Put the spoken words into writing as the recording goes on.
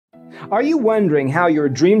Are you wondering how your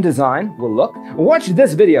dream design will look? Watch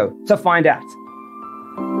this video to find out.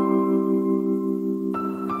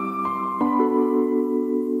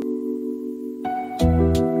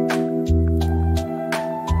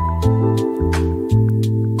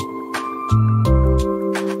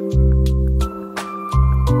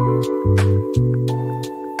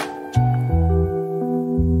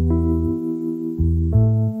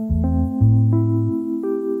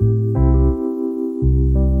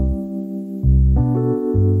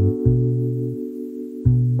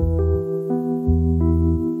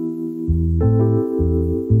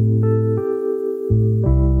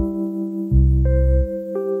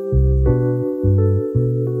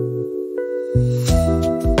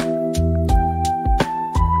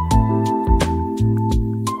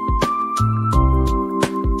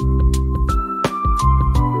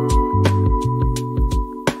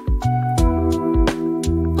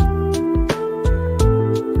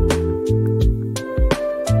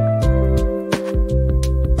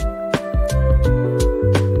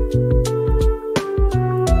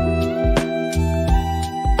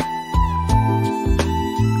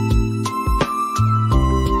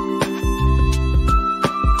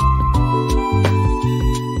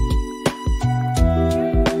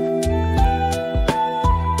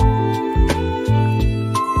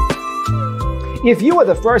 If you are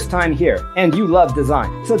the first time here and you love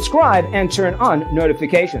design, subscribe and turn on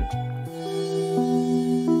notifications.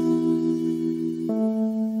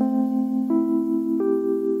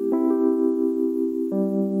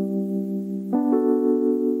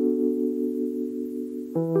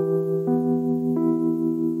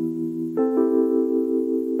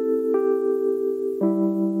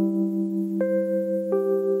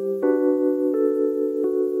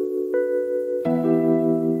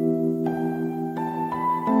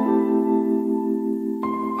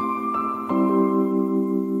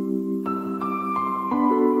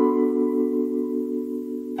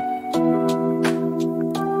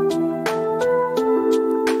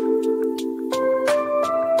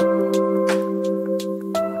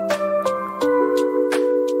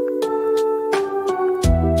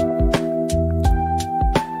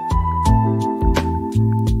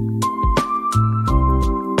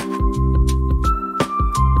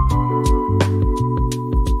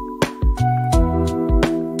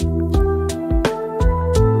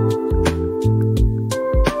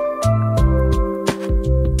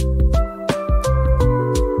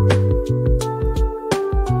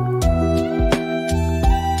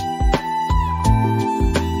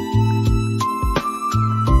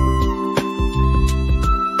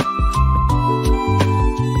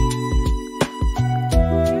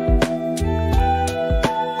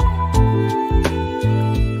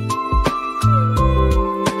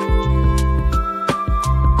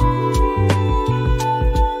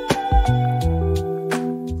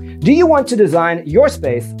 Do you want to design your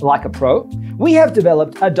space like a pro? We have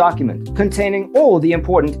developed a document containing all the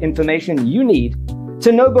important information you need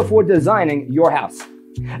to know before designing your house.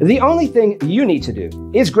 The only thing you need to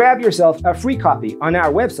do is grab yourself a free copy on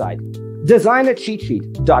our website,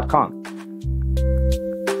 designacheatsheet.com.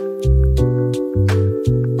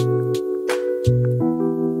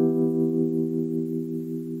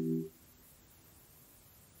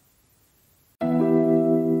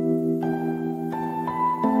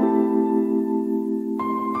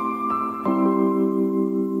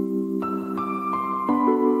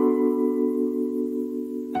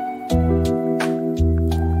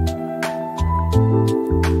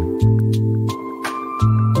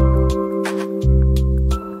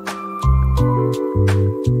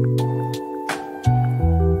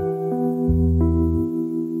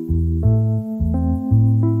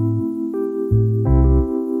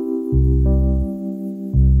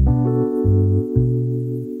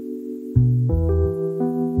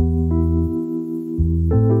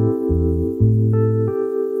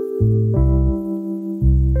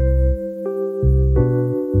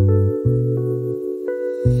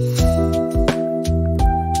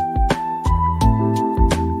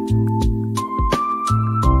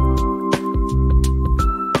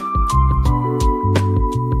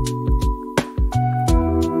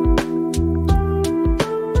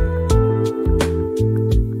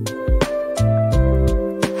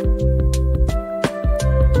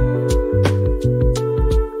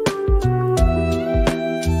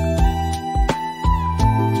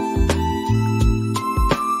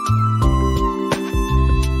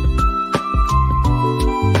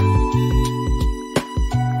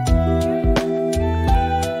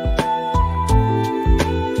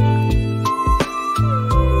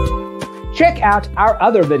 Check out our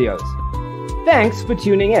other videos. Thanks for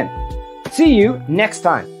tuning in. See you next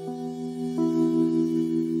time.